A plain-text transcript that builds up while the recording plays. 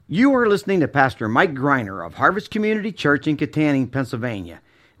You are listening to Pastor Mike Greiner of Harvest Community Church in Katanning, Pennsylvania.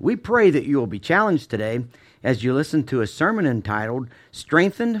 We pray that you will be challenged today as you listen to a sermon entitled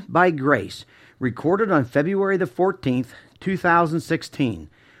Strengthened by Grace, recorded on February the 14th, 2016.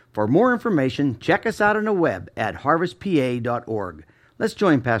 For more information, check us out on the web at harvestpa.org. Let's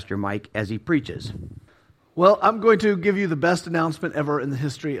join Pastor Mike as he preaches. Well, I'm going to give you the best announcement ever in the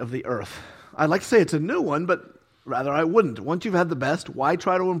history of the earth. I'd like to say it's a new one, but rather I wouldn't. Once you've had the best, why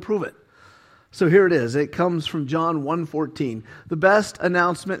try to improve it? So here it is. It comes from John 1:14, the best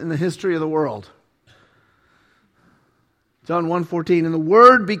announcement in the history of the world. John 1:14, and the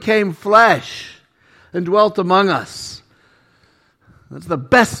Word became flesh and dwelt among us. That's the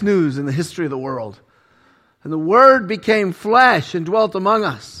best news in the history of the world. And the Word became flesh and dwelt among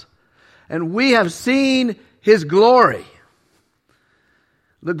us. And we have seen His glory.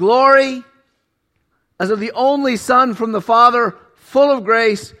 The glory as of the only Son from the Father, full of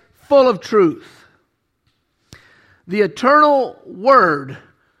grace, full of truth. The eternal Word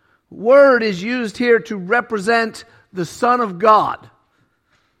is used here to represent the Son of God,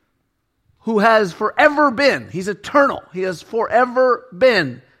 who has forever been. He's eternal. He has forever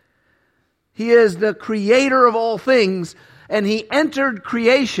been. He is the creator of all things, and He entered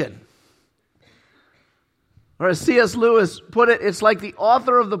creation. Or as C.S. Lewis put it, it's like the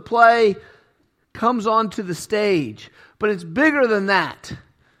author of the play comes onto the stage. But it's bigger than that.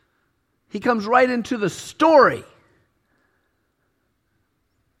 He comes right into the story.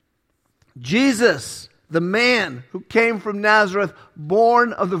 Jesus, the man who came from Nazareth,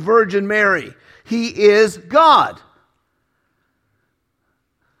 born of the Virgin Mary. He is God.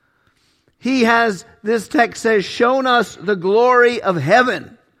 He has, this text says, shown us the glory of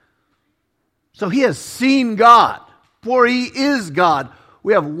heaven. So He has seen God, for He is God.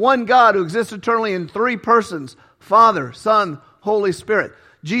 We have one God who exists eternally in three persons, Father, Son, Holy Spirit.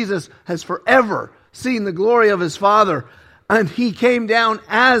 Jesus has forever seen the glory of His Father, and He came down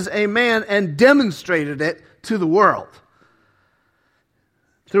as a man and demonstrated it to the world.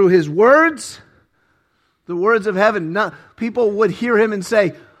 Through His words, the words of heaven, people would hear Him and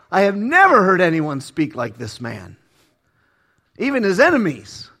say, I have never heard anyone speak like this man. Even His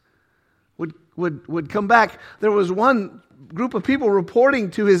enemies would come back. There was one group of people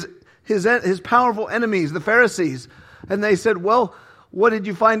reporting to his powerful enemies, the Pharisees, and they said, well, what did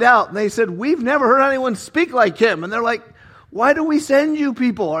you find out? And they said, we've never heard anyone speak like him. And they're like, why do we send you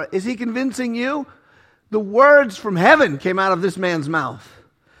people? Is he convincing you? The words from heaven came out of this man's mouth.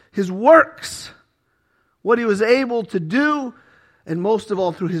 His works, what he was able to do, and most of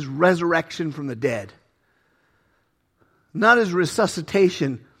all through His resurrection from the dead. Not His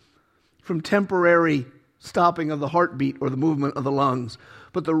resuscitation from temporary stopping of the heartbeat or the movement of the lungs,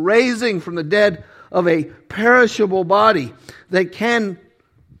 but the raising from the dead of a perishable body that can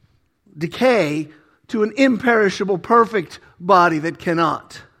decay to an imperishable, perfect body that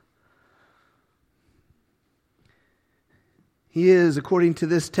cannot. He is, according to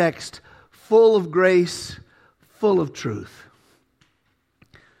this text, full of grace, full of truth.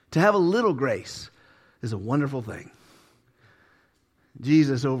 To have a little grace is a wonderful thing.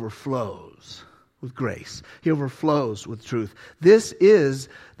 Jesus overflows with grace. He overflows with truth. This is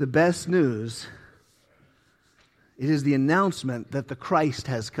the best news. It is the announcement that the Christ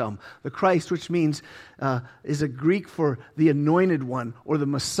has come. The Christ, which means, is a Greek for the anointed one or the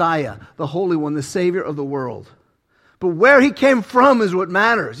Messiah, the Holy One, the Savior of the world. But where He came from is what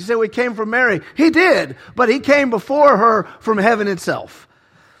matters. You say, well, He came from Mary. He did, but He came before her from heaven itself.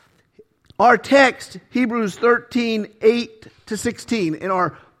 Our text, Hebrews 13, 8-16, in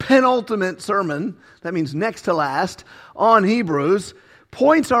our penultimate sermon, that means next to last, on Hebrews,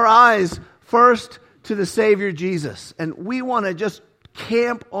 points our eyes first to the Savior Jesus. And we want to just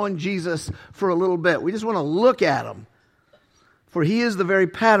camp on Jesus for a little bit. We just want to look at Him. For He is the very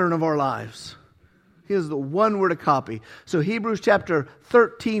pattern of our lives. He is the one we're to copy. So Hebrews chapter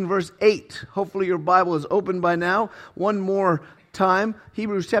 13, verse 8. Hopefully your Bible is open by now. One more time.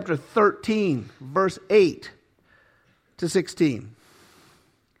 Hebrews chapter 13, verse 8-16.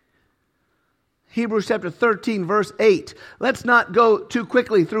 Hebrews chapter 13, verse 8. Let's not go too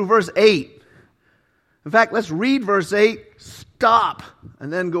quickly through verse 8. In fact, let's read verse 8, stop,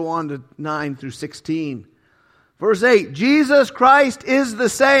 and then go on to 9-16. Verse 8, Jesus Christ is the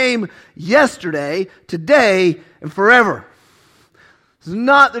same yesterday, today, and forever. This is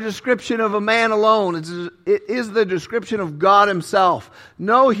not the description of a man alone. It is the description of God Himself.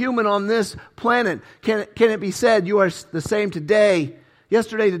 No human on this planet can it be said, you are the same today,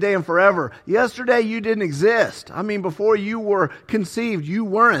 yesterday, today, and forever. Yesterday you didn't exist. I mean, before you were conceived, you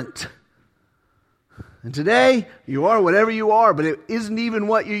weren't. And today, you are whatever you are, but it isn't even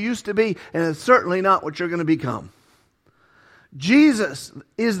what you used to be, and it's certainly not what you're going to become. Jesus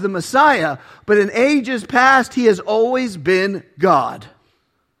is the Messiah, but in ages past, He has always been God.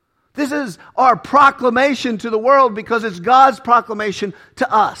 This is our proclamation to the world because it's God's proclamation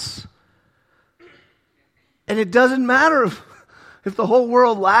to us. And it doesn't matter if the whole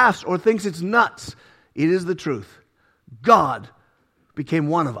world laughs or thinks it's nuts. It is the truth. God became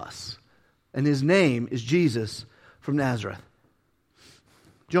one of us, and His name is Jesus from Nazareth.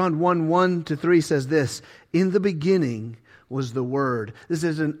 John 1:1-3 says this, "In the beginning was the Word." This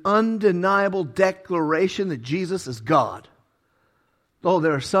is an undeniable declaration that Jesus is God. Though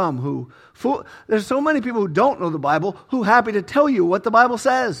there are some there's so many people who don't know the Bible who are happy to tell you what the Bible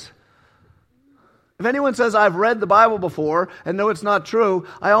says. If anyone says, "I've read the Bible before," and no, it's not true,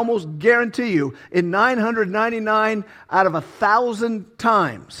 I almost guarantee you, in 999 out of 1,000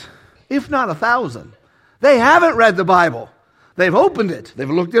 times, if not 1,000, they haven't read the Bible. They've opened it. They've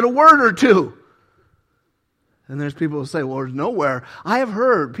looked at a word or two. And there's people who say, "Well, there's nowhere." I have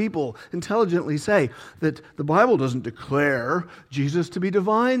heard people intelligently say that the Bible doesn't declare Jesus to be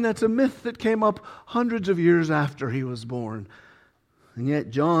divine. That's a myth that came up hundreds of years after He was born. And yet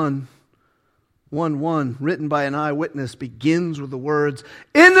John 1:1, written by an eyewitness, begins with the words,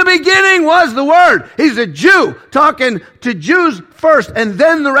 "In the beginning was the Word." He's a Jew talking to Jews first and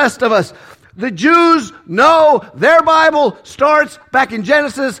then the rest of us. The Jews know their Bible starts back in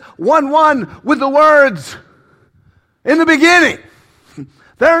Genesis 1:1 with the words, "In the beginning."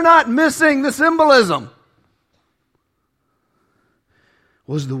 They're not missing the symbolism.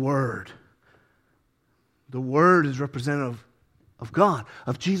 Was the Word. The Word is representative of God,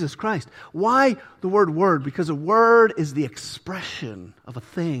 of Jesus Christ. Why the word word? Because a word is the expression of a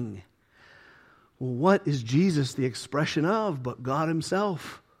thing. Well, what is Jesus the expression of but God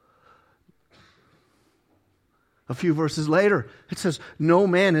Himself? A few verses later, it says, "No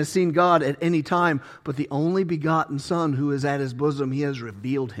man has seen God at any time, but the only begotten Son who is at His bosom, He has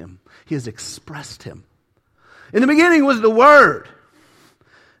revealed Him." He has expressed Him. In the beginning was the Word.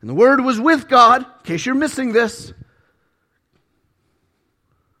 And the Word was with God, in case you're missing this.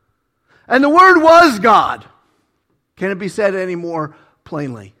 And the Word was God. Can it be said any more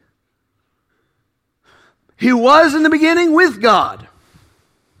plainly? He was in the beginning with God.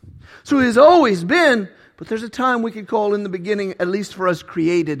 So He has always been, but there's a time we could call in the beginning, at least for us,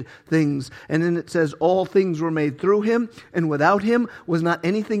 created things. And then it says, "All things were made through Him, and without Him was not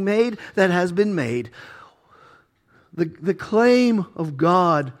anything made that has been made." The claim of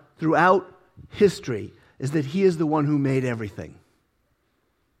God throughout history is that He is the one who made everything.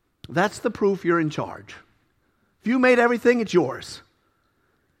 That's the proof you're in charge. If you made everything, it's yours.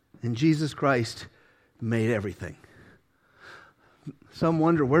 And Jesus Christ made everything. Some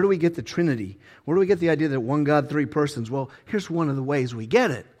wonder, where do we get the Trinity? Where do we get the idea that one God, three persons? Well, here's one of the ways we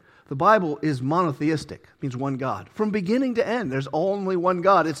get it. The Bible is monotheistic, means one God. From beginning to end, there's only one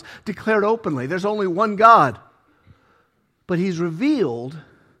God. It's declared openly. There's only one God. But He's revealed,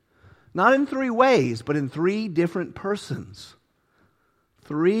 not in three ways, but in three different persons.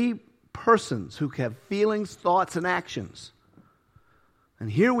 Three persons who have feelings, thoughts, and actions. And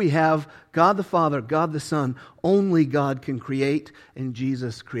here we have God the Father, God the Son. Only God can create, and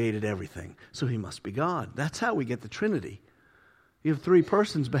Jesus created everything. So He must be God. That's how we get the Trinity. You have three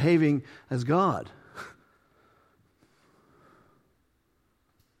persons behaving as God.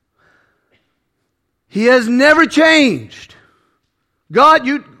 He has never changed.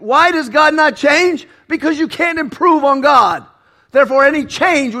 Why does God not change? Because you can't improve on God. Therefore, any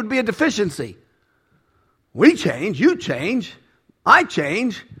change would be a deficiency. We change, you change, I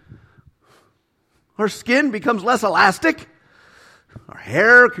change. Our skin becomes less elastic. Our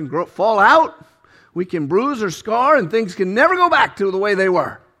hair can fall out. We can bruise or scar, and things can never go back to the way they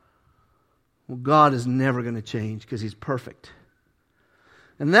were. Well, God is never going to change because He's perfect.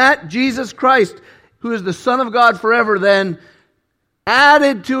 And that Jesus Christ, who is the Son of God forever, then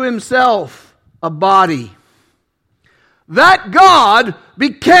added to Himself a body. That God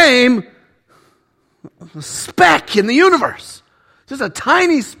became a speck in the universe. Just a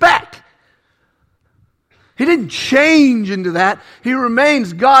tiny speck. He didn't change into that. He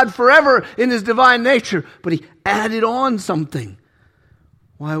remains God forever in His divine nature. But He added on something.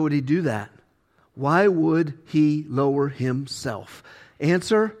 Why would He do that? Why would He lower Himself?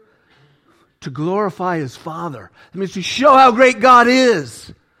 Answer, to glorify His Father. That means to show how great God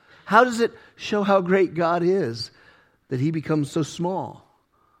is. How does it show how great God is that He becomes so small?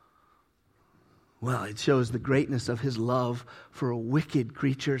 Well, it shows the greatness of His love for wicked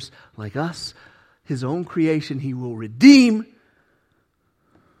creatures like us. His own creation He will redeem.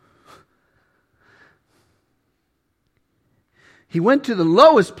 He went to the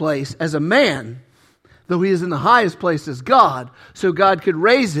lowest place as a man, though he is in the highest place as God, so God could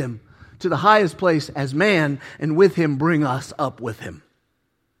raise him to the highest place as man, and with him bring us up with him.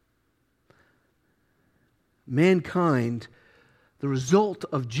 Mankind, the result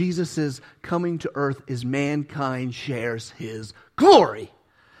of Jesus' coming to earth is mankind shares his glory.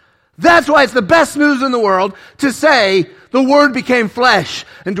 That's why it's the best news in the world to say the Word became flesh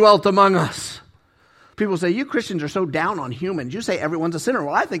and dwelt among us. People say, you Christians are so down on humans. You say everyone's a sinner.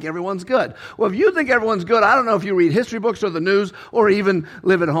 Well, I think everyone's good. Well, if you think everyone's good, I don't know if you read history books or the news or even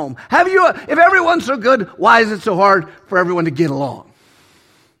live at home. If everyone's so good, why is it so hard for everyone to get along?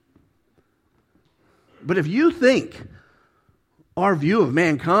 But if you think our view of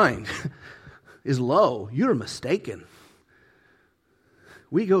mankind is low, you're mistaken.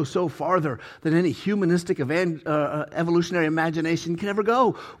 We go so farther than any humanistic evolutionary imagination can ever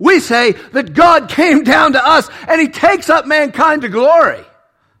go. We say that God came down to us and He takes up mankind to glory.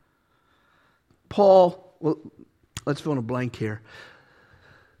 Paul, well, let's fill in a blank here.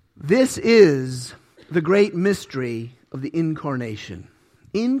 This is the great mystery of the incarnation.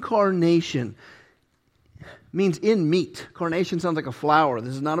 Incarnation means in meat. Carnation sounds like a flower.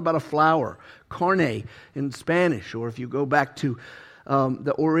 This is not about a flower. Carne in Spanish, or if you go back to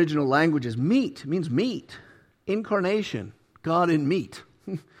the original languages, meat means meat. Incarnation, God in meat.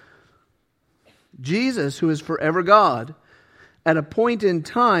 Jesus, who is forever God, at a point in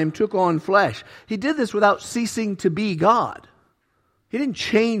time took on flesh. He did this without ceasing to be God. He didn't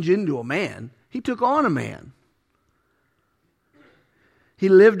change into a man. He took on a man. He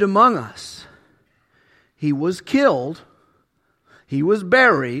lived among us. He was killed. He was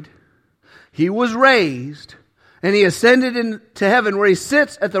buried. He was raised. And He ascended into heaven where He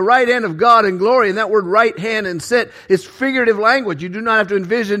sits at the right hand of God in glory. And that word right hand and sit is figurative language. You do not have to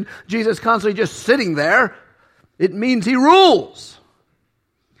envision Jesus constantly just sitting there. It means He rules.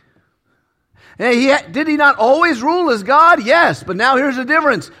 And did He not always rule as God? Yes, but now here's the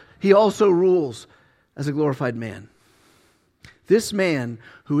difference. He also rules as a glorified man. This man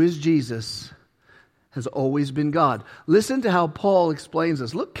who is Jesus has always been God. Listen to how Paul explains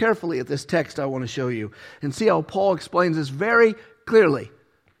this. Look carefully at this text I want to show you and see how Paul explains this very clearly.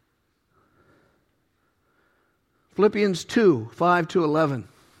 Philippians 2, 5 to 11.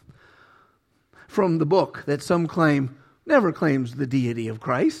 From the book that some claim never claims the deity of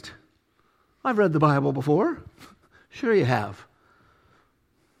Christ. I've read the Bible before. Sure you have.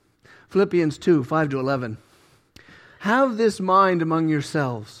 Philippians 2, 5 to 11. Have this mind among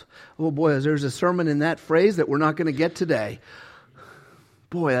yourselves. Oh boy, there's a sermon in that phrase that we're not going to get today.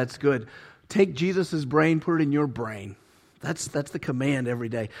 Boy, that's good. Take Jesus' brain, put it in your brain. That's the command every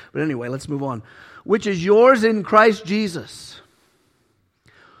day. But anyway, let's move on. Which is yours in Christ Jesus.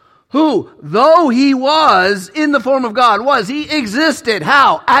 Who, though He was in the form of God, He existed.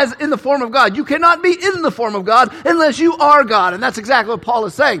 How? As in the form of God. You cannot be in the form of God unless you are God. And that's exactly what Paul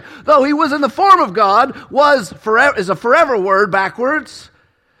is saying. Though He was in the form of God, is a forever word backwards.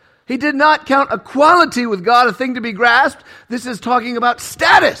 He did not count equality with God a thing to be grasped. This is talking about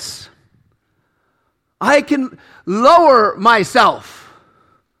status. I can lower myself.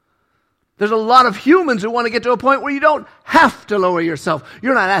 There's a lot of humans who want to get to a point where you don't have to lower yourself.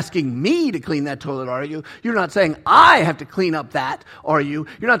 You're not asking me to clean that toilet, are you? You're not saying I have to clean up that, are you?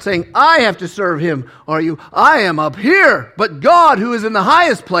 You're not saying I have to serve Him, are you? I am up here. But God, who is in the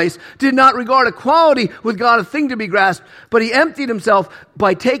highest place, did not regard equality with God a thing to be grasped, but He emptied Himself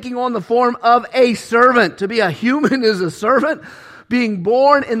by taking on the form of a servant. To be a human is a servant. Being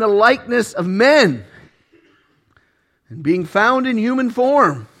born in the likeness of men and being found in human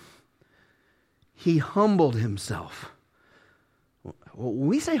form. He humbled Himself. When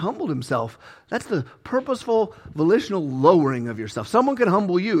we say humbled Himself, that's the purposeful, volitional lowering of yourself. Someone can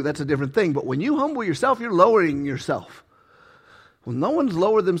humble you, that's a different thing. But when you humble yourself, you're lowering yourself. Well, no one's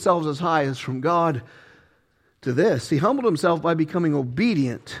lowered themselves as high as from God to this. He humbled Himself by becoming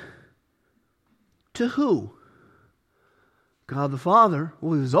obedient. To who? God the Father.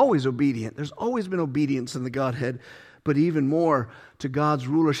 Well, He was always obedient. There's always been obedience in the Godhead. But even more to God's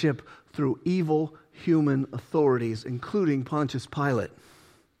rulership through evil human authorities, including Pontius Pilate.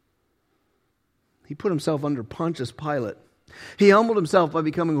 He put Himself under Pontius Pilate. He humbled Himself by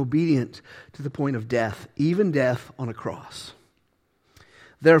becoming obedient to the point of death, even death on a cross.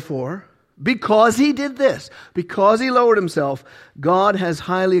 Therefore, because He did this, because He lowered Himself, God has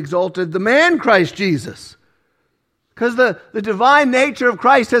highly exalted the man Christ Jesus. Because the divine nature of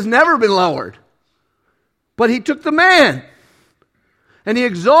Christ has never been lowered. But He took the man and He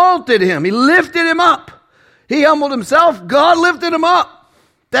exalted Him. He lifted Him up. He humbled Himself. God lifted Him up.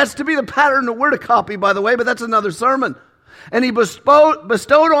 That's to be the pattern that we're to copy, by the way, but that's another sermon. And he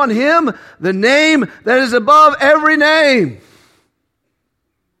bestowed on him the name that is above every name.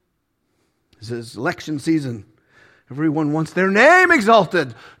 This is election season. Everyone wants their name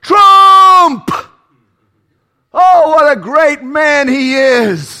exalted. Trump! Oh, what a great man he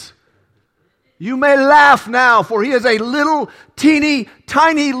is. You may laugh now, for he is a little, teeny,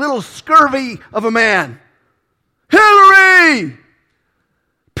 tiny little scurvy of a man. Hillary!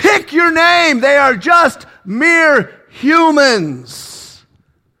 Pick your name. They are just mere humans.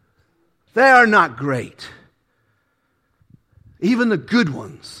 They are not great. Even the good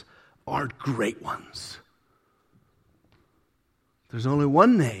ones aren't great ones. There's only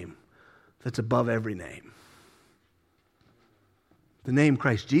one name that's above every name. The name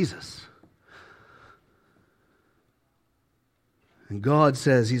Christ Jesus. And God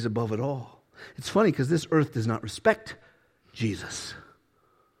says he's above it all. It's funny because this earth does not respect Jesus.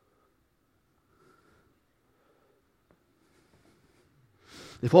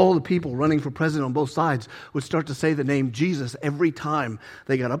 If all the people running for president on both sides would start to say the name Jesus every time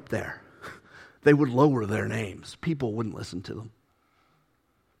they got up there, they would lower their names. People wouldn't listen to them.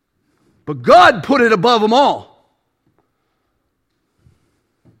 But God put it above them all.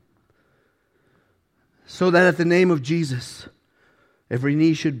 So that at the name of Jesus, every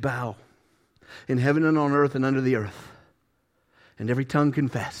knee should bow in heaven and on earth and under the earth, and every tongue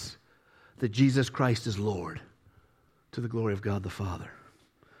confess that Jesus Christ is Lord, to the glory of God the Father.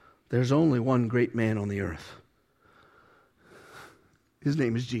 There's only one great man on the earth. His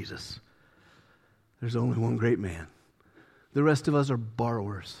name is Jesus. There's only one great man. The rest of us are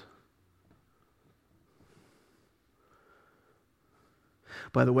borrowers.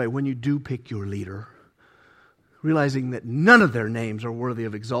 By the way, when you do pick your leader, realizing that none of their names are worthy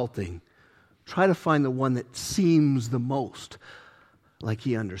of exalting, try to find the one that seems the most like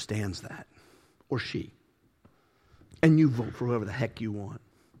he understands that, or she. And you vote for whoever the heck you want.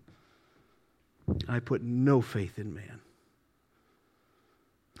 I put no faith in man.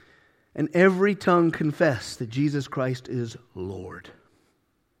 And every tongue confess that Jesus Christ is Lord.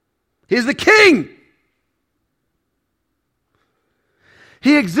 He is the King.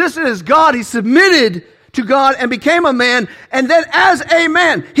 He existed as God. He submitted to God and became a man. And then as a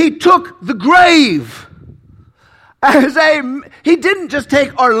man, he took the grave. He didn't just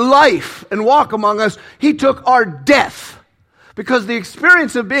take our life and walk among us. He took our death. Because the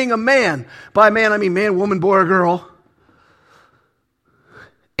experience of being a man, by man I mean man, woman, boy, or girl,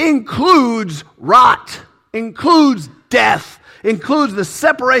 includes rot, includes death, includes the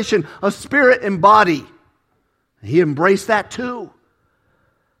separation of spirit and body. He embraced that too.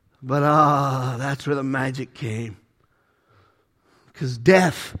 But that's where the magic came. Because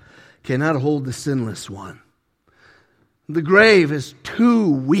death cannot hold the sinless one. The grave is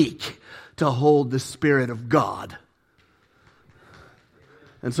too weak to hold the Spirit of God.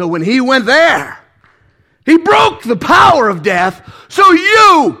 And so when he went there, he broke the power of death so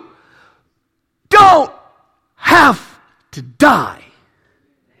you don't have to die.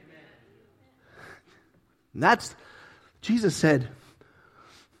 And that's, Jesus said,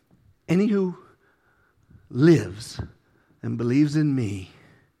 any who lives and believes in me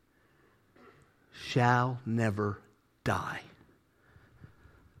shall never die.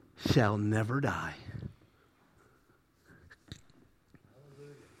 Shall never die.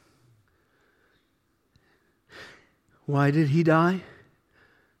 Why did he die?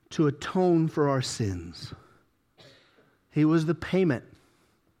 To atone for our sins. He was the payment.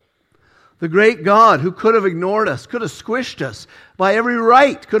 The great God who could have ignored us, could have squished us by every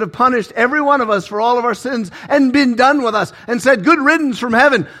right, could have punished every one of us for all of our sins and been done with us and said, good riddance from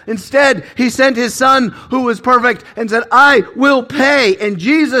heaven. Instead, he sent his Son who was perfect and said, I will pay. And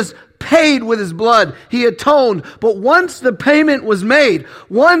Jesus paid with his blood. He atoned. But once the payment was made,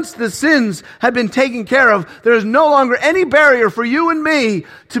 once the sins had been taken care of, there is no longer any barrier for you and me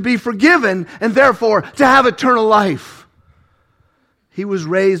to be forgiven and therefore to have eternal life. He was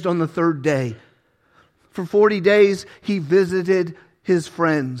raised on the third day. For 40 days, he visited his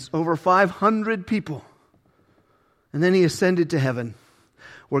friends, over 500 people. And then he ascended to heaven,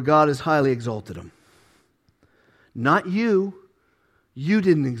 where God has highly exalted him. Not you. You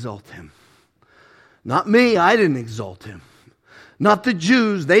didn't exalt him. Not me. I didn't exalt him. Not the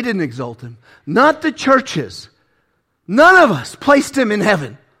Jews. They didn't exalt him. Not the churches. None of us placed him in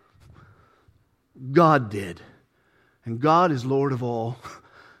heaven. God did. And God is Lord of all.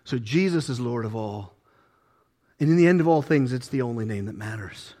 So Jesus is Lord of all. And in the end of all things, it's the only name that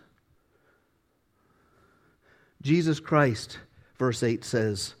matters. Jesus Christ, verse 8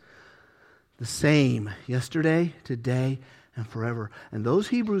 says, the same yesterday, today, and forever. And those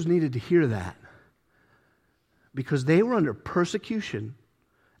Hebrews needed to hear that. because they were under persecution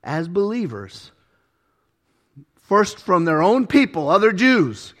as believers, first from their own people, other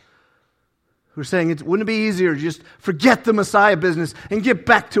Jews, who are saying, wouldn't it be easier to just forget the Messiah business and get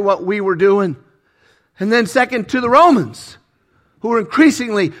back to what we were doing? And then second, to the Romans, who were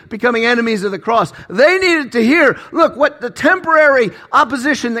increasingly becoming enemies of the cross. They needed to hear, look, what the temporary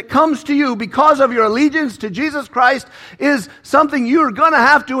opposition that comes to you because of your allegiance to Jesus Christ is something you're going to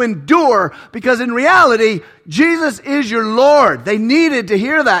have to endure, because in reality, Jesus is your Lord. They needed to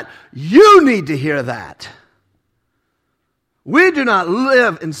hear that. You need to hear that. We do not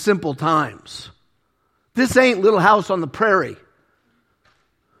live in simple times. This ain't Little House on the Prairie.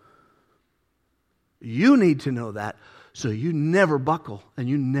 You need to know that, so you never buckle and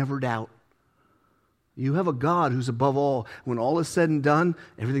you never doubt. You have a God who's above all. When all is said and done,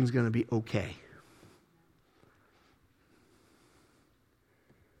 everything's going to be okay.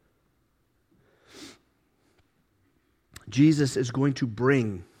 Jesus is going to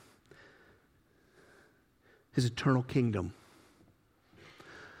bring His eternal kingdom.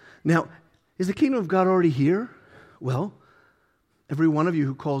 Now, is the kingdom of God already here? Well, every one of you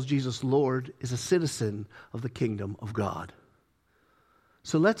who calls Jesus Lord is a citizen of the kingdom of God.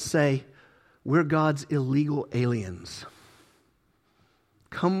 So let's say we're God's illegal aliens.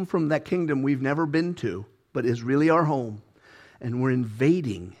 Come from that kingdom we've never been to, but is really our home. And we're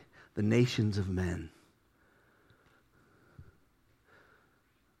invading the nations of men.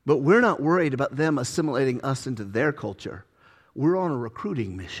 But we're not worried about them assimilating us into their culture. We're on a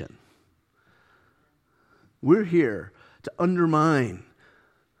recruiting mission. We're here to undermine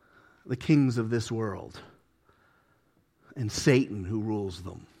the kings of this world and Satan who rules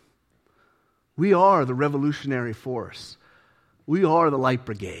them. We are the revolutionary force. We are the light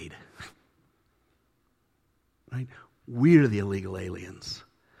brigade. Right? We're the illegal aliens.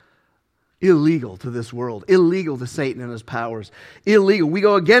 Illegal to this world. Illegal to Satan and his powers. Illegal. We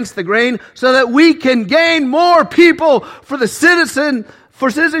go against the grain so that we can gain more people for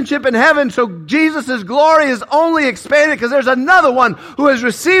citizenship in heaven. So Jesus' glory is only expanded because there's another one who has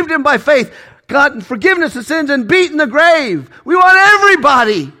received Him by faith, gotten forgiveness of sins, and beaten the grave. We want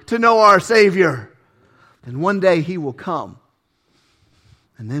everybody to know our Savior. And one day He will come.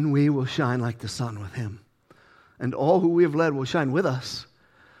 And then we will shine like the sun with Him. And all who we have led will shine with us.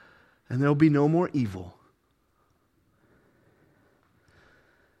 And there will be no more evil.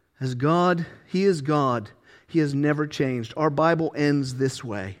 As God, He is God. He has never changed. Our Bible ends this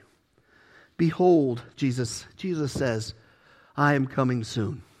way. Behold, Jesus says, I am coming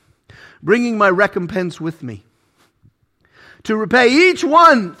soon, bringing my recompense with me, to repay each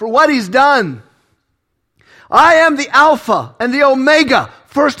one for what he's done. I am the Alpha and the Omega,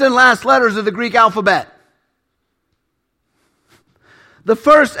 first and last letters of the Greek alphabet. The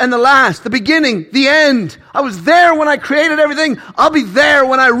first and the last, the beginning, the end. I was there when I created everything. I'll be there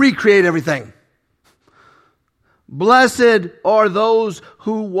when I recreate everything. Blessed are those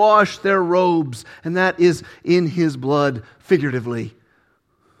who wash their robes, and that is in His blood, figuratively.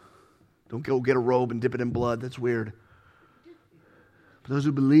 Don't go get a robe and dip it in blood. That's weird. But those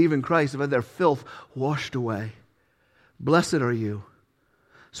who believe in Christ have had their filth washed away. Blessed are you,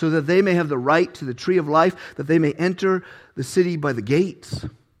 so that they may have the right to the tree of life, that they may enter the city by the gates.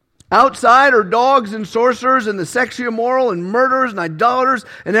 Outside are dogs and sorcerers and the sexually immoral and murderers and idolaters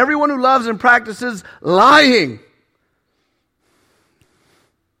and everyone who loves and practices lying.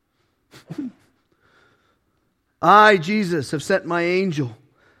 I, Jesus, have sent my angel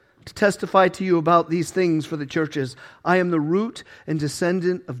to testify to you about these things for the churches. I am the root and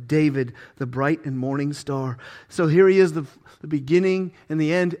descendant of David, the bright and morning star. So here He is, the beginning and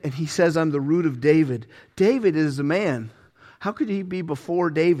the end, and He says, I'm the root of David. David is a man. How could He be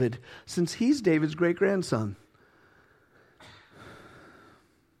before David, since He's David's great-grandson?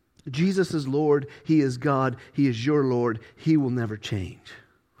 Jesus is Lord. He is God. He is your Lord. He will never change.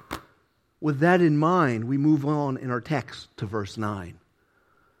 With that in mind, we move on in our text to verse 9.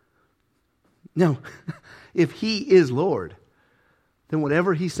 Now, if He is Lord, then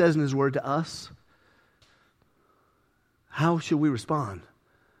whatever He says in His word to us, how should we respond?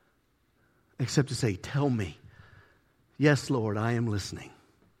 Except to say, tell me. Yes, Lord, I am listening.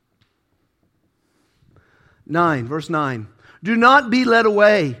 9, verse 9. Do not be led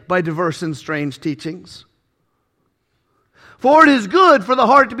away by diverse and strange teachings. For it is good for the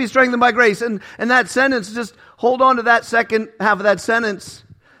heart to be strengthened by grace. And that sentence, just hold on to that second half of that sentence.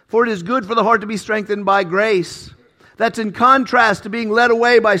 For it is good for the heart to be strengthened by grace. That's in contrast to being led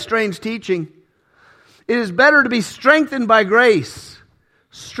away by strange teaching. It is better to be strengthened by grace.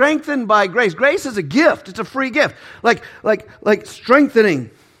 Strengthened by grace. Grace is a gift. It's a free gift. Like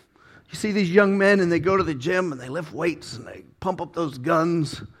strengthening. You see these young men and they go to the gym and they lift weights and they pump up those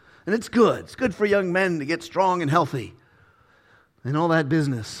guns. And it's good. It's good for young men to get strong and healthy and all that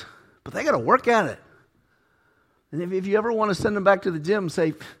business. But they got to work at it. And if you ever want to send them back to the gym,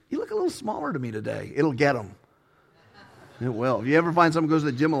 say, you look a little smaller to me today. It'll get them. It will. If you ever find someone who goes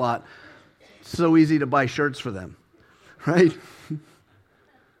to the gym a lot, it's so easy to buy shirts for them. Right?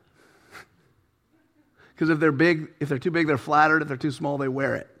 Because if they're too big, they're flattered. If they're too small, they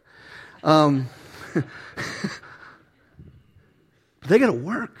wear it. They got to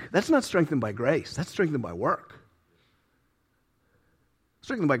work. That's not strengthened by grace. That's strengthened by work.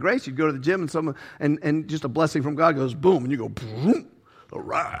 Strengthened by grace, you'd go to the gym and just a blessing from God goes boom, and you go boom. All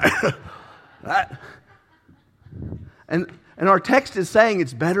right. That. And our text is saying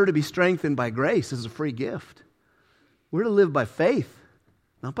it's better to be strengthened by grace as a free gift. We're to live by faith,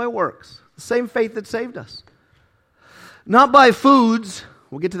 not by works. The same faith that saved us. Not by foods,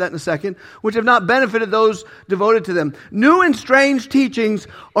 we'll get to that in a second, which have not benefited those devoted to them. New and strange teachings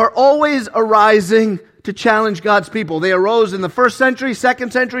are always arising to challenge God's people. They arose in the 1st century,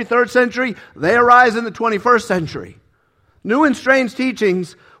 2nd century, 3rd century. They arise in the 21st century. New and strange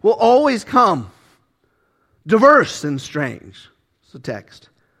teachings will always come. Diverse and strange. It's the text.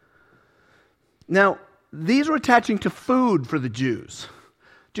 Now, these were attaching to food for the Jews.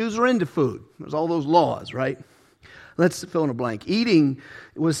 Jews were into food. There's all those laws, right? Let's fill in a blank. Eating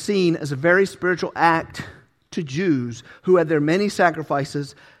was seen as a very spiritual act to Jews who had their many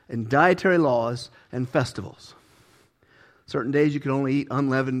sacrifices and dietary laws and festivals. Certain days you could only eat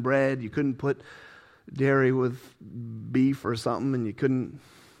unleavened bread. You couldn't put dairy with beef or something, and you couldn't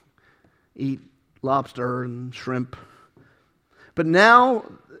eat lobster and shrimp. But now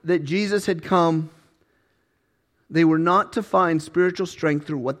that Jesus had come, they were not to find spiritual strength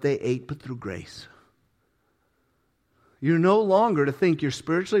through what they ate, but through grace. You're no longer to think you're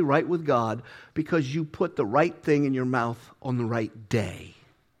spiritually right with God because you put the right thing in your mouth on the right day.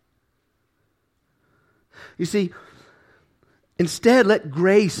 You see, instead, let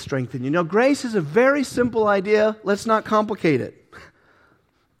grace strengthen you. Now, grace is a very simple idea. Let's not complicate it.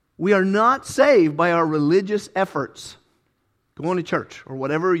 We are not saved by our religious efforts. Going to church, or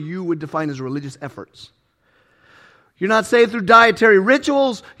whatever you would define as religious efforts. You're not saved through dietary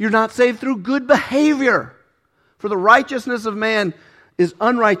rituals. You're not saved through good behavior. For the righteousness of man is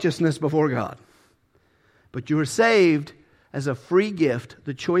unrighteousness before God. But you are saved as a free gift,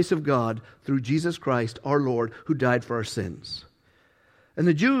 the choice of God, through Jesus Christ, our Lord, who died for our sins. And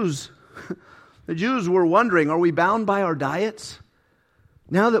the Jews were wondering, are we bound by our diets?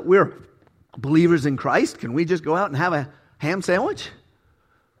 Now that we're believers in Christ, can we just go out and have a ham sandwich?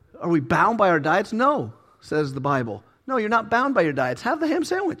 Are we bound by our diets? No, says the Bible. No, you're not bound by your diets. Have the ham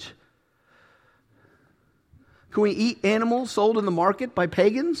sandwich. Can we eat animals sold in the market by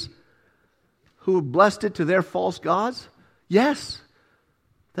pagans who have blessed it to their false gods? Yes.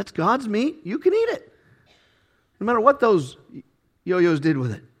 That's God's meat. You can eat it. No matter what those yo-yos did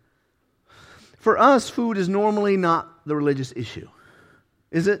with it. For us, food is normally not the religious issue.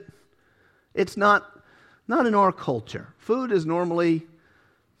 Is it? It's not in our culture. Food is normally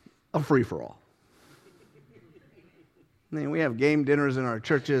a free-for-all. I mean, we have game dinners in our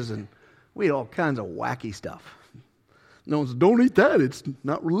churches and we eat all kinds of wacky stuff. No one says, don't eat that. It's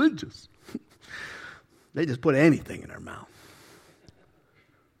not religious. They just put anything in their mouth.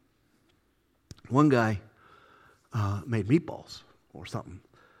 One guy made meatballs or something.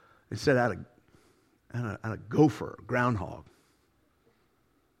 It said out of gopher, groundhog.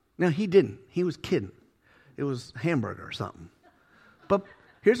 Now, he didn't. He was kidding. It was hamburger or something. But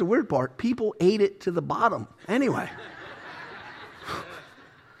here's the weird part. People ate it to the bottom anyway.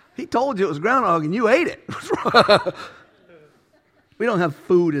 He told you it was groundhog and you ate it. We don't have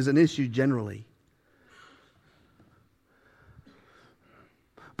food as an issue generally.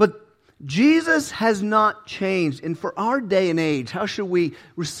 But Jesus has not changed. And for our day and age, how should we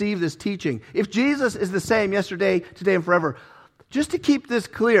receive this teaching? If Jesus is the same yesterday, today, and forever, just to keep this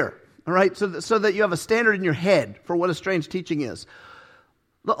clear, all right, so that you have a standard in your head for what a strange teaching is.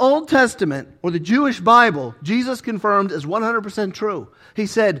 The Old Testament, or the Jewish Bible, Jesus confirmed as 100% true. He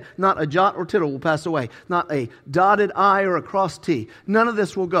said, not a jot or tittle will pass away. Not a dotted I or a crossed T. None of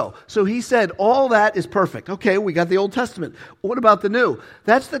this will go. So he said, all that is perfect. Okay, we got the Old Testament. What about the New?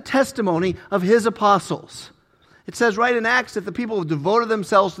 That's the testimony of his apostles. It says right in Acts that the people have devoted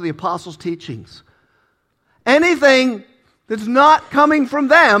themselves to the apostles' teachings. Anything that's not coming from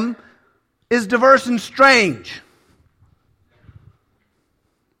them is diverse and strange.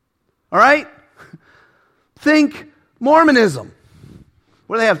 All right? Think Mormonism,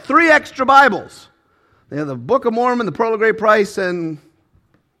 where they have 3 extra Bibles. They have the Book of Mormon, the Pearl of Great Price, and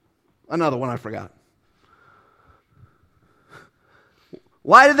another one I forgot.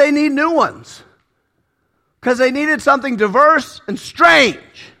 Why did they need new ones? Because they needed something diverse and strange.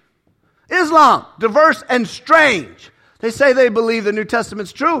 Islam, diverse and strange. They say they believe the New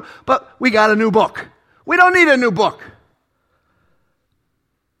Testament's true, but we got a new book. We don't need a new book.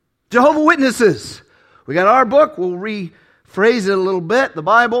 Jehovah's Witnesses. We got our book. We'll rephrase it a little bit. The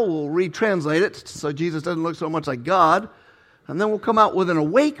Bible, we'll retranslate it so Jesus doesn't look so much like God. And then we'll come out with an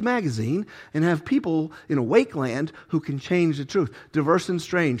Awake magazine and have people in Awake land who can change the truth. Diverse and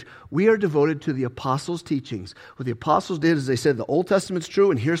strange. We are devoted to the apostles' teachings. What the apostles did is they said the Old Testament's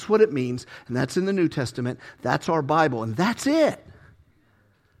true and here's what it means. And that's in the New Testament. That's our Bible. And that's it.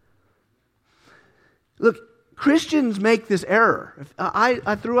 Look, Christians make this error.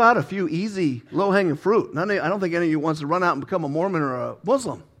 I threw out a few easy, low-hanging fruit. I don't think any of you wants to run out and become a Mormon or a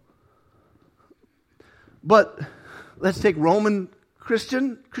Muslim. But let's take Roman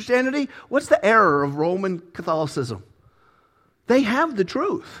Christianity. What's the error of Roman Catholicism? They have the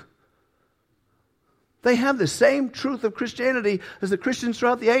truth. They have the same truth of Christianity as the Christians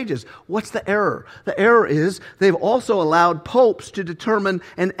throughout the ages. What's the error? The error is they've also allowed popes to determine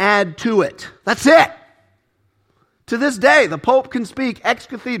and add to it. That's it. To this day, the Pope can speak ex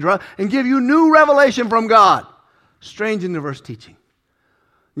cathedra and give you new revelation from God. Strange and diverse teaching.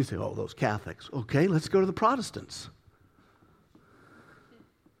 You say, oh, those Catholics. Okay, let's go to the Protestants.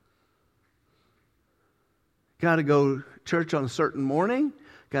 Got to go to church on a certain morning.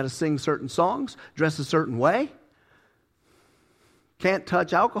 Got to sing certain songs. Dress a certain way. Can't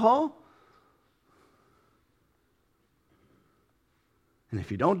touch alcohol. And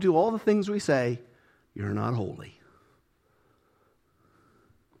if you don't do all the things we say, you're not holy.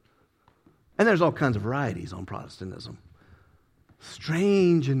 And there's all kinds of varieties on Protestantism.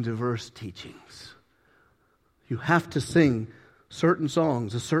 Strange and diverse teachings. You have to sing certain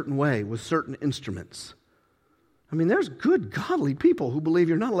songs a certain way with certain instruments. I mean, there's good, godly people who believe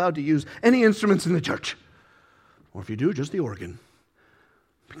you're not allowed to use any instruments in the church. Or if you do, just the organ.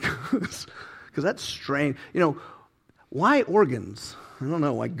 Because that's strange. You know, why organs? I don't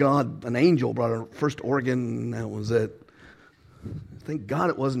know why God, an angel, brought a first organ, that was it. Thank God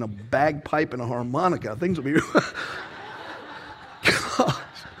it wasn't a bagpipe and a harmonica. Things would be... Gosh.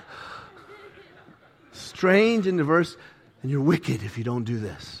 Strange and diverse, and you're wicked if you don't do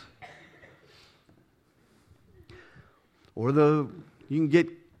this. Or you can get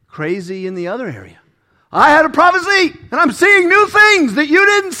crazy in the other area. I had a prophecy, and I'm seeing new things that you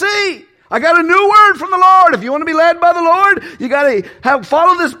didn't see. I got a new word from the Lord. If you want to be led by the Lord, you got to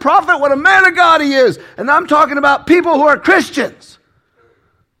follow this prophet, what a man of God he is. And I'm talking about people who are Christians.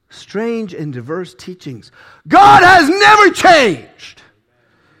 Strange and diverse teachings. God has never changed.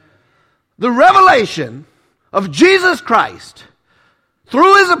 The revelation of Jesus Christ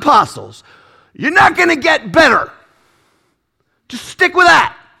through his apostles, you're not going to get better. Just stick with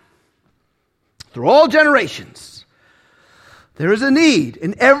that. Through all generations. There is a need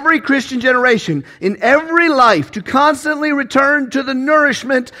in every Christian generation, in every life, to constantly return to the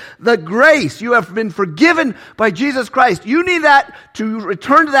nourishment, the grace. You have been forgiven by Jesus Christ. You need that to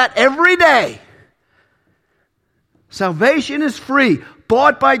return to that every day. Salvation is free,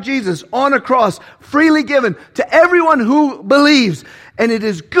 bought by Jesus on a cross, freely given to everyone who believes. And it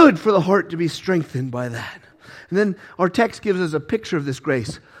is good for the heart to be strengthened by that. And then our text gives us a picture of this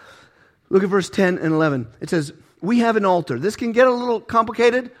grace. Look at verse 10 and 11. It says, we have an altar. This can get a little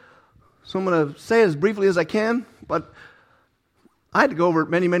complicated, so I'm going to say it as briefly as I can, but I had to go over it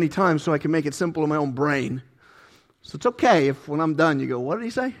many, many times so I can make it simple in my own brain. So it's okay if when I'm done you go, what did he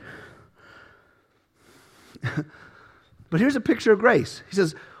say? But here's a picture of grace. He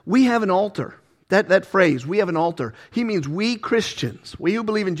says, we have an altar. That phrase, we have an altar, he means we Christians, we who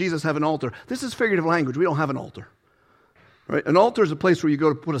believe in Jesus have an altar. This is figurative language. We don't have an altar. Right? An altar is a place where you go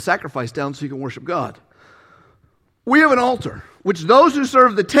to put a sacrifice down so you can worship God. We have an altar, which those who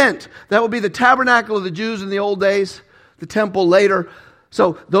serve the tent, that would be the tabernacle of the Jews in the old days, the temple later.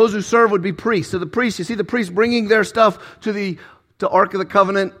 So those who serve would be priests. So the priests, you see the priests bringing their stuff to the Ark of the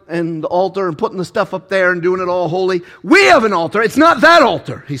Covenant and the altar and putting the stuff up there and doing it all holy. We have an altar. It's not that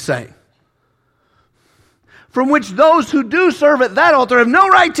altar, he's saying. From which those who do serve at that altar have no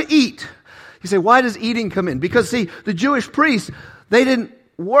right to eat. You say, why does eating come in? Because see, the Jewish priests, they didn't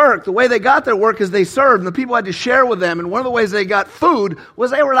work. The way they got their work is they served, and the people had to share with them. And one of the ways they got food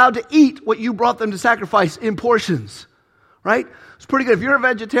was they were allowed to eat what you brought them to sacrifice in portions. Right? It's pretty good. If you're a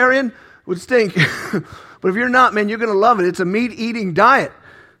vegetarian, it would stink. But if you're not, man, you're going to love it. It's a meat-eating diet.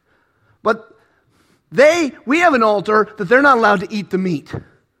 But we have an altar that they're not allowed to eat the meat.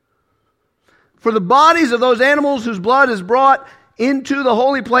 For the bodies of those animals whose blood is brought into the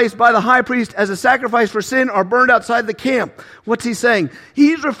holy place by the high priest as a sacrifice for sin are burned outside the camp. What's he saying?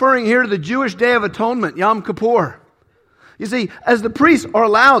 He's referring here to the Jewish Day of Atonement, Yom Kippur. You see, as the priests are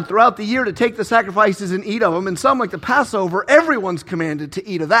allowed throughout the year to take the sacrifices and eat of them, and some like the Passover, everyone's commanded to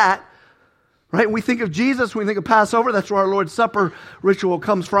eat of that. Right? When we think of Jesus, when we think of Passover, that's where our Lord's Supper ritual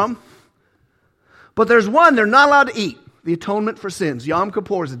comes from. But there's one they're not allowed to eat, the atonement for sins. Yom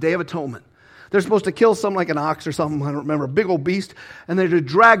Kippur is the Day of Atonement. They're supposed to kill something like an ox or something, I don't remember, a big old beast, and they're to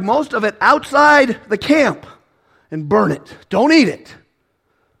drag most of it outside the camp and burn it. Don't eat it.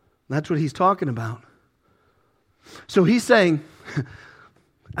 That's what he's talking about. So he's saying,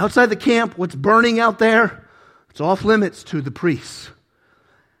 outside the camp, what's burning out there, it's off limits to the priests.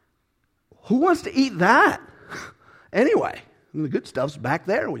 Who wants to eat that? Anyway, the good stuff's back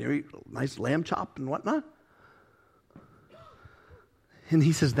there when you eat a nice lamb chop and whatnot. And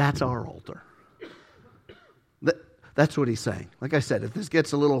he says, that's our altar. That's what he's saying. Like I said, if this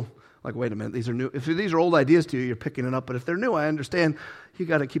gets a little, like, wait a minute, these are new. If these are old ideas to you, you're picking it up. But if they're new, I understand. You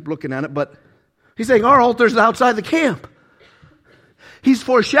got to keep looking at it. But he's saying our altar's outside the camp. He's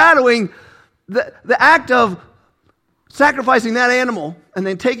foreshadowing the act of sacrificing that animal and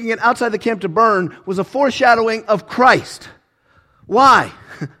then taking it outside the camp to burn was a foreshadowing of Christ. Why?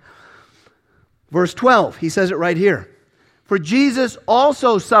 Verse 12, he says it right here. For Jesus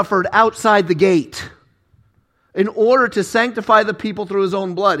also suffered outside the gate in order to sanctify the people through his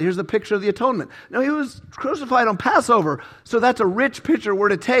own blood. Here's the picture of the atonement. Now, he was crucified on Passover, so that's a rich picture we're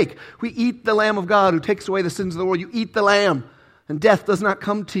to take. We eat the Lamb of God who takes away the sins of the world. You eat the Lamb, and death does not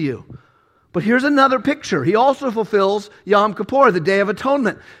come to you. But here's another picture. He also fulfills Yom Kippur, the Day of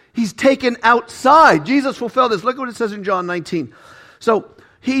Atonement. He's taken outside. Jesus fulfilled this. Look what it says in John 19. So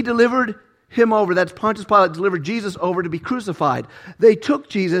he delivered him over. That's Pontius Pilate delivered Jesus over to be crucified. They took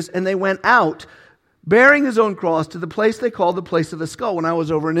Jesus and they went out bearing his own cross to the place they call the place of the skull. When I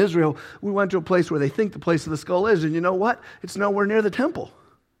was over in Israel, we went to a place where they think the place of the skull is. And you know what? It's nowhere near the temple,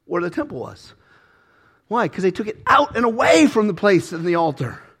 where the temple was. Why? Because they took it out and away from the place of the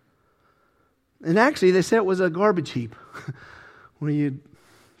altar. And actually, they said it was a garbage heap where you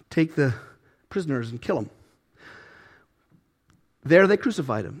take the prisoners and kill them. There they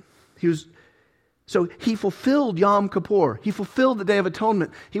crucified him. So he fulfilled Yom Kippur. He fulfilled the Day of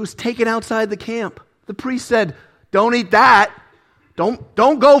Atonement. He was taken outside the camp. The priest said, don't eat that. Don't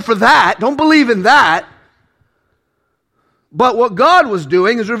go for that. Don't believe in that. But what God was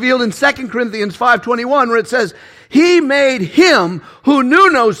doing is revealed in 2 Corinthians 5:21, where it says, he made him who knew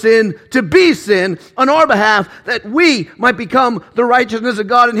no sin to be sin on our behalf, that we might become the righteousness of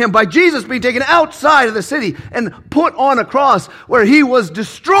God in him. By Jesus being taken outside of the city and put on a cross where he was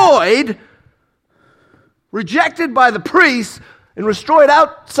destroyed, rejected by the priests, and destroyed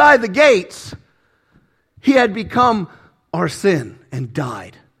outside the gates, he had become our sin and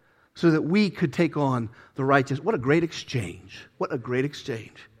died so that we could take on the righteous. What a great exchange. What a great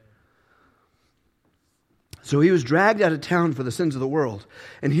exchange. So he was dragged out of town for the sins of the world.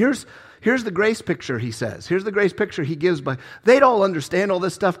 And here's the grace picture, he says. Here's the grace picture he gives by, they'd all understand all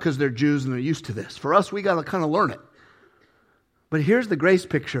this stuff because they're Jews and they're used to this. For us, we got to kind of learn it. But here's the grace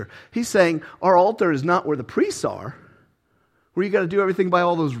picture. He's saying our altar is not where the priests are, where you got to do everything by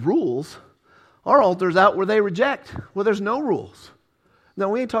all those rules. Our altar is out where they reject, where there's no rules. Now,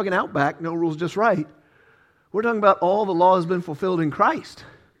 we ain't talking out back, no rules, just right. We're talking about all the law has been fulfilled in Christ.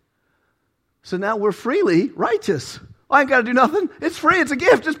 So now we're freely righteous. I ain't got to do nothing. It's free. It's a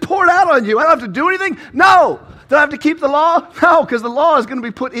gift. Just pour it out on you. I don't have to do anything. No. Do I have to keep the law? No, because the law is going to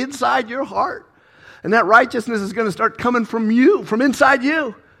be put inside your heart. And that righteousness is going to start coming from you, from inside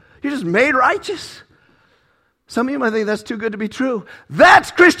you. You're just made righteous. Some of you might think that's too good to be true.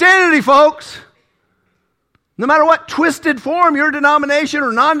 That's Christianity, folks. No matter what twisted form your denomination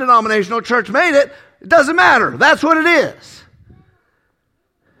or non-denominational church made it, it doesn't matter. That's what it is.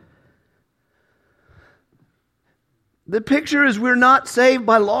 The picture is we're not saved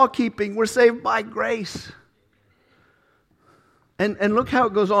by law keeping. We're saved by grace. And look how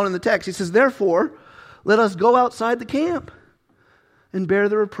it goes on in the text. He says, therefore, let us go outside the camp and bear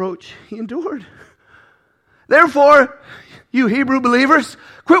the reproach he endured. Therefore, you Hebrew believers,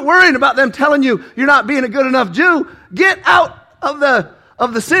 quit worrying about them telling you you're not being a good enough Jew. Get out of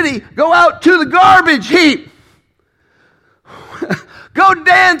the city. Go out to the garbage heap. Go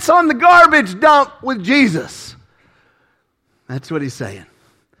dance on the garbage dump with Jesus. That's what he's saying.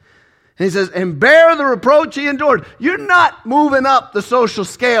 And he says, and bear the reproach he endured. You're not moving up the social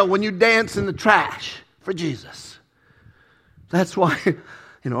scale when you dance in the trash for Jesus. That's why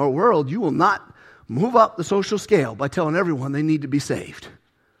in our world you will not move up the social scale by telling everyone they need to be saved.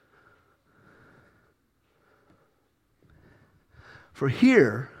 For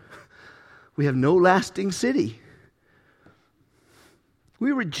here we have no lasting city.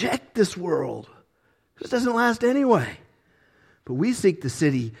 We reject this world. This doesn't last anyway. But we seek the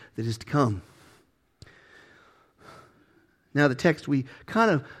city that is to come. Now the text we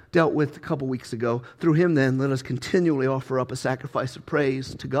kind of dealt with a couple weeks ago. Through him then, let us continually offer up a sacrifice of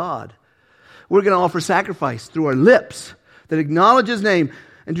praise to God. We're going to offer sacrifice through our lips that acknowledge his name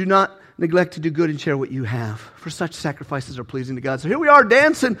and do not neglect to do good and share what you have. For such sacrifices are pleasing to God. So here we are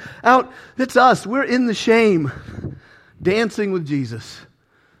dancing out. It's us. We're in the shame. Dancing with Jesus.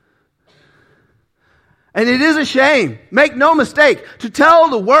 And it is a shame, make no mistake, to tell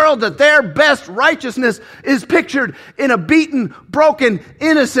the world that their best righteousness is pictured in a beaten, broken,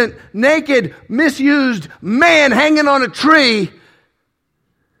 innocent, naked, misused man hanging on a tree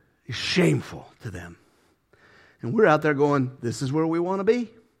is shameful to them. And we're out there going, this is where we want to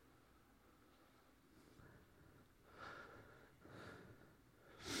be.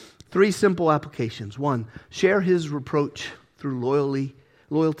 Three simple applications. One, share his reproach through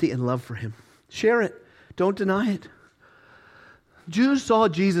loyalty and love for him. Share it. Don't deny it. Jews saw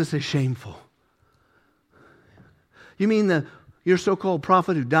Jesus as shameful. You mean your so-called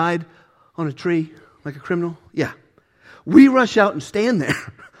prophet who died on a tree like a criminal? Yeah. We rush out and stand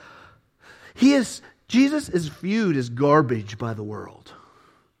there. Jesus is viewed as garbage by the world.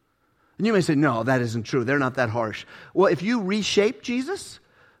 And you may say, no, that isn't true. They're not that harsh. Well, if you reshape Jesus,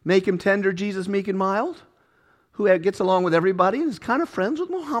 make him tender, Jesus, meek and mild, who gets along with everybody and is kind of friends with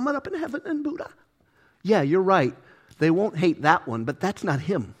Muhammad up in heaven and Buddha. Yeah, you're right. They won't hate that one, but that's not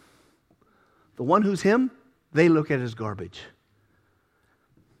him. The one who's him, they look at as garbage.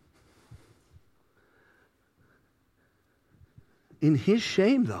 In his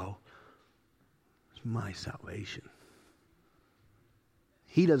shame, though, is my salvation.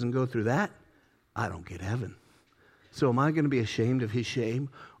 He doesn't go through that. I don't get heaven. So am I going to be ashamed of his shame,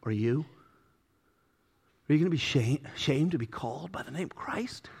 or you? Are you going to be ashamed to be called by the name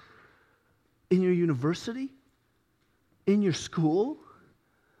Christ? In your university? In your school?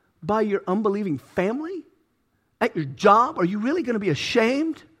 By your unbelieving family? At your job? Are you really going to be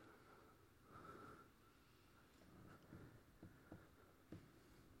ashamed?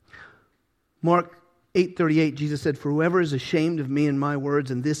 Mark 8:38, Jesus said, "For whoever is ashamed of me and my words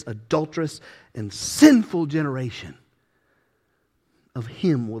in this adulterous and sinful generation, of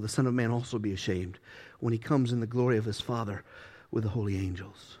him will the Son of Man also be ashamed when he comes in the glory of his Father with the holy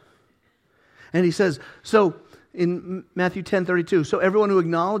angels." And he says, so in Matthew 10:32, so everyone who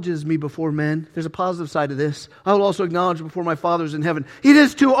acknowledges me before men, there's a positive side to this, I will also acknowledge before my Father who's in heaven. It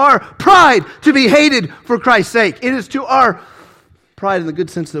is to our pride to be hated for Christ's sake. It is to our pride in the good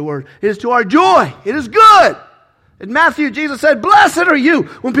sense of the word. It is to our joy. It is good. In Matthew, Jesus said, "Blessed are you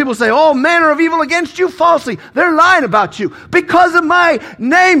when people say all manner of evil against you falsely." They're lying about you because of my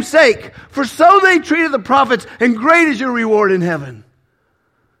name's sake. For so they treated the prophets, and great is your reward in heaven.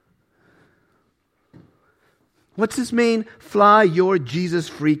 What's this mean? Fly your Jesus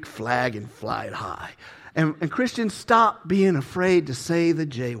freak flag and fly it high. And Christians, stop being afraid to say the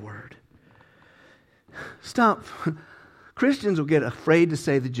J word. Stop. Christians will get afraid to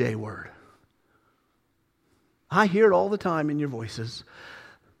say the J word. I hear it all the time in your voices.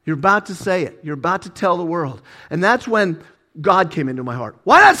 You're about to say it. You're about to tell the world. And that's when God came into my heart.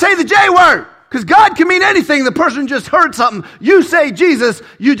 Why not say the J word? Because God can mean anything. The person just heard something. You say Jesus,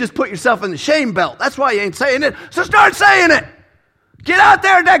 you just put yourself in the shame belt. That's why you ain't saying it. So start saying it. Get out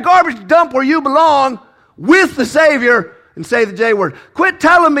there at that garbage dump where you belong with the Savior and say the J word. Quit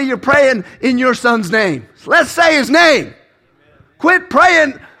telling me you're praying in your son's name. Let's say his name. Quit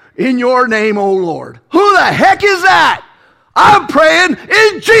praying in your name, O Lord. Who the heck is that? I'm praying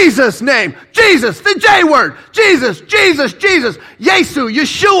in Jesus' name. Jesus, the J word. Jesus, Jesus, Jesus. Yesu,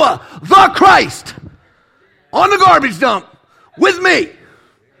 Yeshua, the Christ. On the garbage dump with me.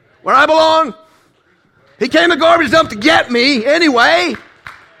 Where I belong. He came to the garbage dump to get me anyway.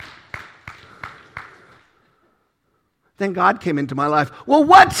 Then God came into my life. Well,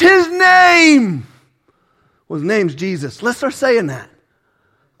 what's his name? Well, his name's Jesus. Let's start saying that.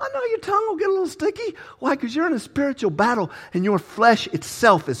 I know your tongue will get a little sticky. Why? Because you're in a spiritual battle and your flesh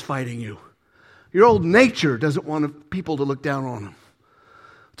itself is fighting you. Your old nature doesn't want people to look down on him.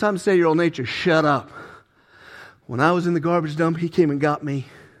 Time to say to your old nature, shut up. When I was in the garbage dump, he came and got me.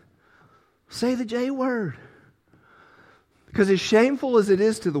 Say the J word. Because as shameful as it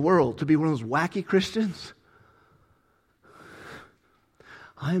is to the world to be one of those wacky Christians,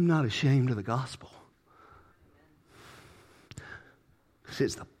 I am not ashamed of the gospel.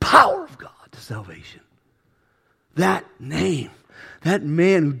 It's the power of God to salvation. That name, that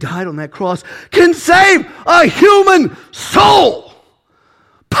man who died on that cross can save a human soul.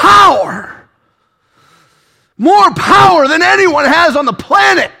 power. More power than anyone has on the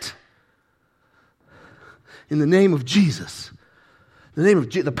planet. In the name of Jesus. The name of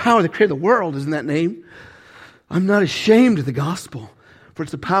the power that created the world is in that name. I'm not ashamed of the gospel, for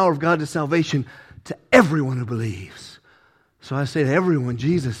it's the power of God to salvation to everyone who believes. So I say to everyone,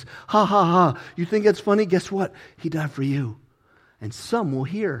 Jesus, ha ha ha, you think that's funny? Guess what? He died for you. And some will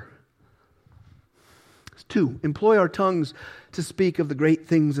hear. 2, employ our tongues to speak of the great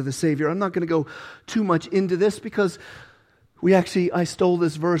things of the Savior. I'm not going to go too much into this because I stole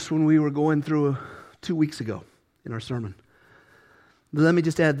this verse when we were going through 2 weeks ago in our sermon. But let me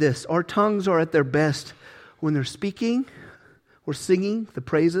just add this. Our tongues are at their best when they're speaking or singing the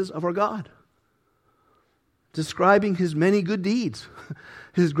praises of our God, describing His many good deeds,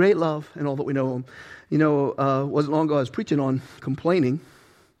 His great love, and all that we know Him. Wasn't long ago I was preaching on complaining.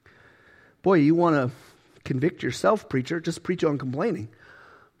 Boy, you want to convict yourself, preacher, just preach on complaining.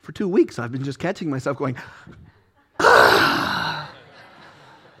 For 2 weeks I've been just catching myself going, ah!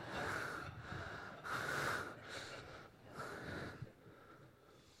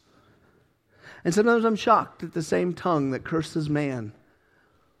 And sometimes I'm shocked that the same tongue that curses man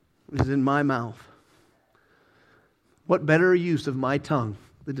is in my mouth. What better use of my tongue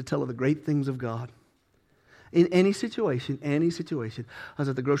than to tell of the great things of God? In any situation. I was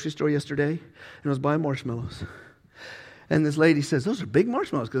at the grocery store yesterday, and I was buying marshmallows. And this lady says, those are big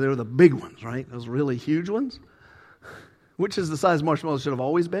marshmallows, because they were the big ones, right? Those really huge ones. Which is the size marshmallows should have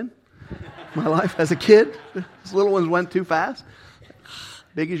always been. My life as a kid. These little ones went too fast.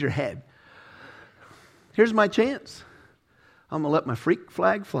 Big as your head. Here's my chance. I'm going to let my freak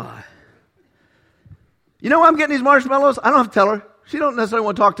flag fly. You know why I'm getting these marshmallows? I don't have to tell her. She don't necessarily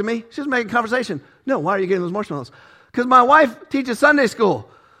want to talk to me. She's making conversation. No, why are you getting those marshmallows? Because my wife teaches Sunday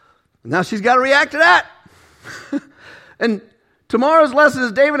school. Now she's got to react to that. And tomorrow's lesson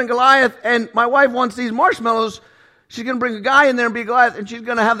is David and Goliath, and my wife wants these marshmallows. She's going to bring a guy in there and be Goliath, and she's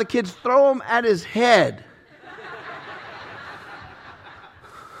going to have the kids throw them at his head.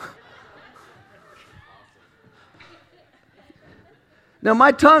 Now,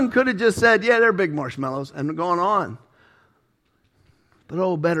 my tongue could have just said, yeah, they're big marshmallows, and gone on.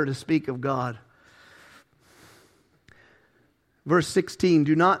 But better to speak of God. Verse 16,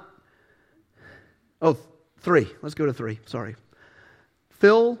 3. Let's go to 3, sorry.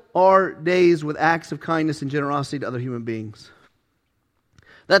 Fill our days with acts of kindness and generosity to other human beings.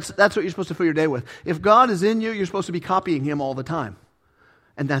 That's what you're supposed to fill your day with. If God is in you, you're supposed to be copying Him all the time.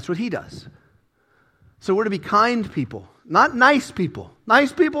 And that's what He does. So we're to be kind people, not nice people.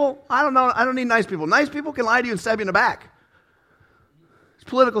 Nice people, I don't know, I don't need nice people. Nice people can lie to you and stab you in the back. It's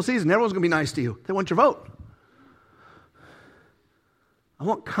political season. Everyone's going to be nice to you. They want your vote. I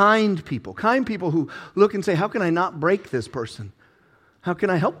want kind people who look and say, how can I not break this person? How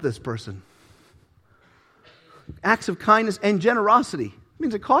can I help this person? Acts of kindness and generosity. It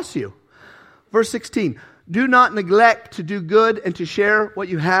means it costs you. Verse 16, do not neglect to do good and to share what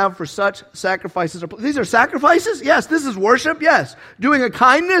you have, for such sacrifices. These are sacrifices? Yes. This is worship? Yes. Doing a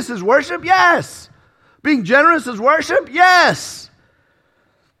kindness is worship? Yes. Being generous is worship? Yes.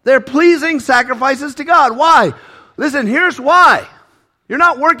 They're pleasing sacrifices to God. Why? Listen, here's why. You're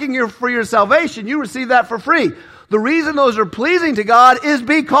not working for your salvation. You receive that for free. The reason those are pleasing to God is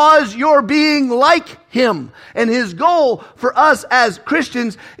because you're being like Him. And His goal for us as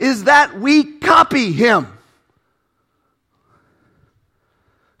Christians is that we copy Him.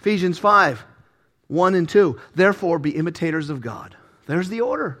 Ephesians 5, 1 and 2. Therefore, be imitators of God. There's the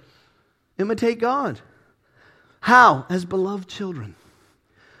order. Imitate God. How? As beloved children.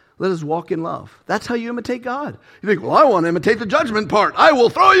 Let us walk in love. That's how you imitate God. You think, well, I want to imitate the judgment part. I will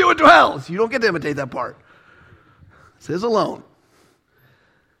throw you into hell. So you don't get to imitate that part. It says alone.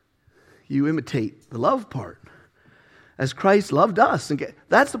 You imitate the love part. As Christ loved us.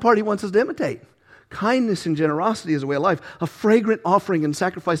 That's the part He wants us to imitate. Kindness and generosity is a way of life. A fragrant offering and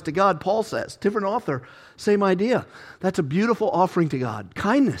sacrifice to God, Paul says. Different author, same idea. That's a beautiful offering to God.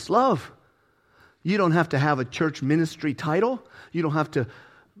 Kindness, love. You don't have to have a church ministry title. You don't have to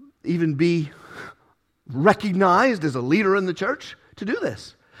even be recognized as a leader in the church to do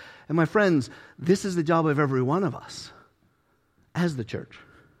this. And my friends, this is the job of every one of us as the church.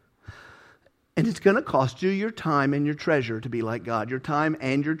 And it's going to cost you your time and your treasure to be like God. Your time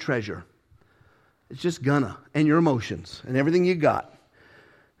and your treasure. It's just gonna. And your emotions and everything you got.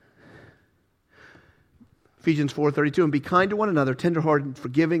 Ephesians 4:32, and be kind to one another, tenderhearted,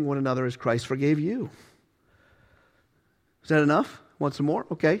 forgiving one another as Christ forgave you. Is that enough? Want some more?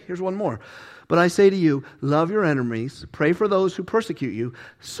 Okay, here's one more. But I say to you, love your enemies, pray for those who persecute you,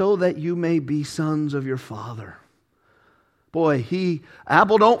 so that you may be sons of your Father. Boy,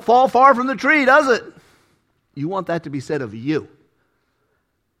 apple don't fall far from the tree, does it? You want that to be said of you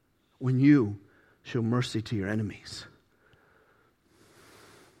when you show mercy to your enemies.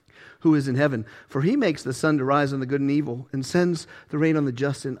 Who is in heaven? For he makes the sun to rise on the good and evil and sends the rain on the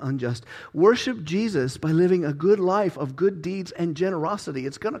just and unjust. Worship Jesus by living a good life of good deeds and generosity.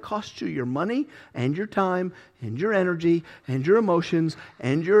 It's going to cost you your money and your time and your energy and your emotions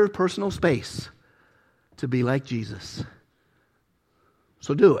and your personal space to be like Jesus.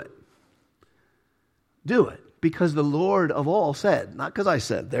 So do it. Do it. Because the Lord of all said, not because I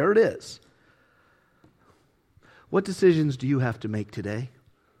said, there it is. What decisions do you have to make today?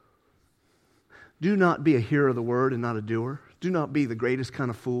 Do not be a hearer of the word and not a doer. Do not be the greatest kind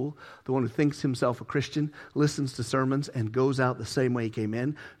of fool, the one who thinks himself a Christian, listens to sermons, and goes out the same way he came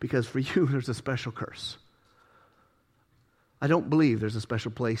in, because for you there's a special curse. I don't believe there's a special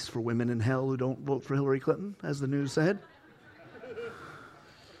place for women in hell who don't vote for Hillary Clinton, as the news said.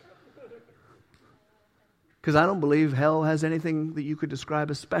 Because I don't believe hell has anything that you could describe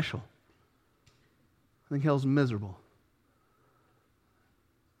as special. I think hell's miserable.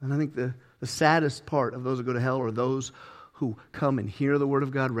 And I think the saddest part of those who go to hell are those who come and hear the Word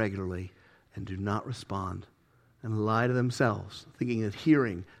of God regularly and do not respond and lie to themselves, thinking that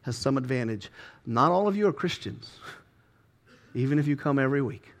hearing has some advantage. Not all of you are Christians, even if you come every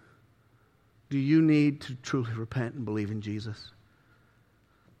week. Do you need to truly repent and believe in Jesus?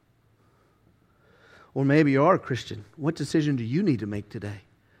 Or maybe you are a Christian. What decision do you need to make today?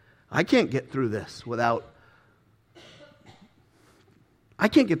 I can't get through this without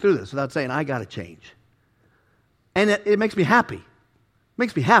saying, I got to change. And it makes me happy. It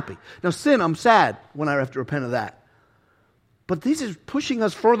makes me happy. Now, sin, I'm sad when I have to repent of that. But this is pushing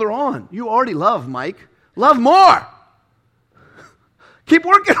us further on. You already love, Mike. Love more. Keep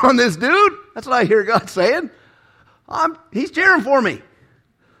working on this, dude. That's what I hear God saying. He's cheering for me.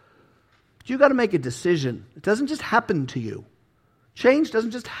 But you got to make a decision. It doesn't just happen to you. Change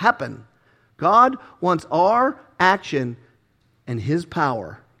doesn't just happen. God wants our action and His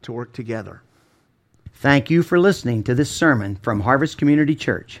power to work together. Thank you for listening to this sermon from Harvest Community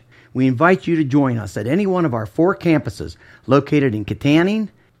Church. We invite you to join us at any one of our 4 campuses located in Kittanning,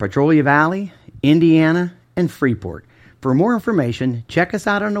 Petrolia Valley, Indiana, and Freeport. For more information, check us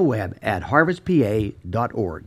out on the web at harvestpa.org.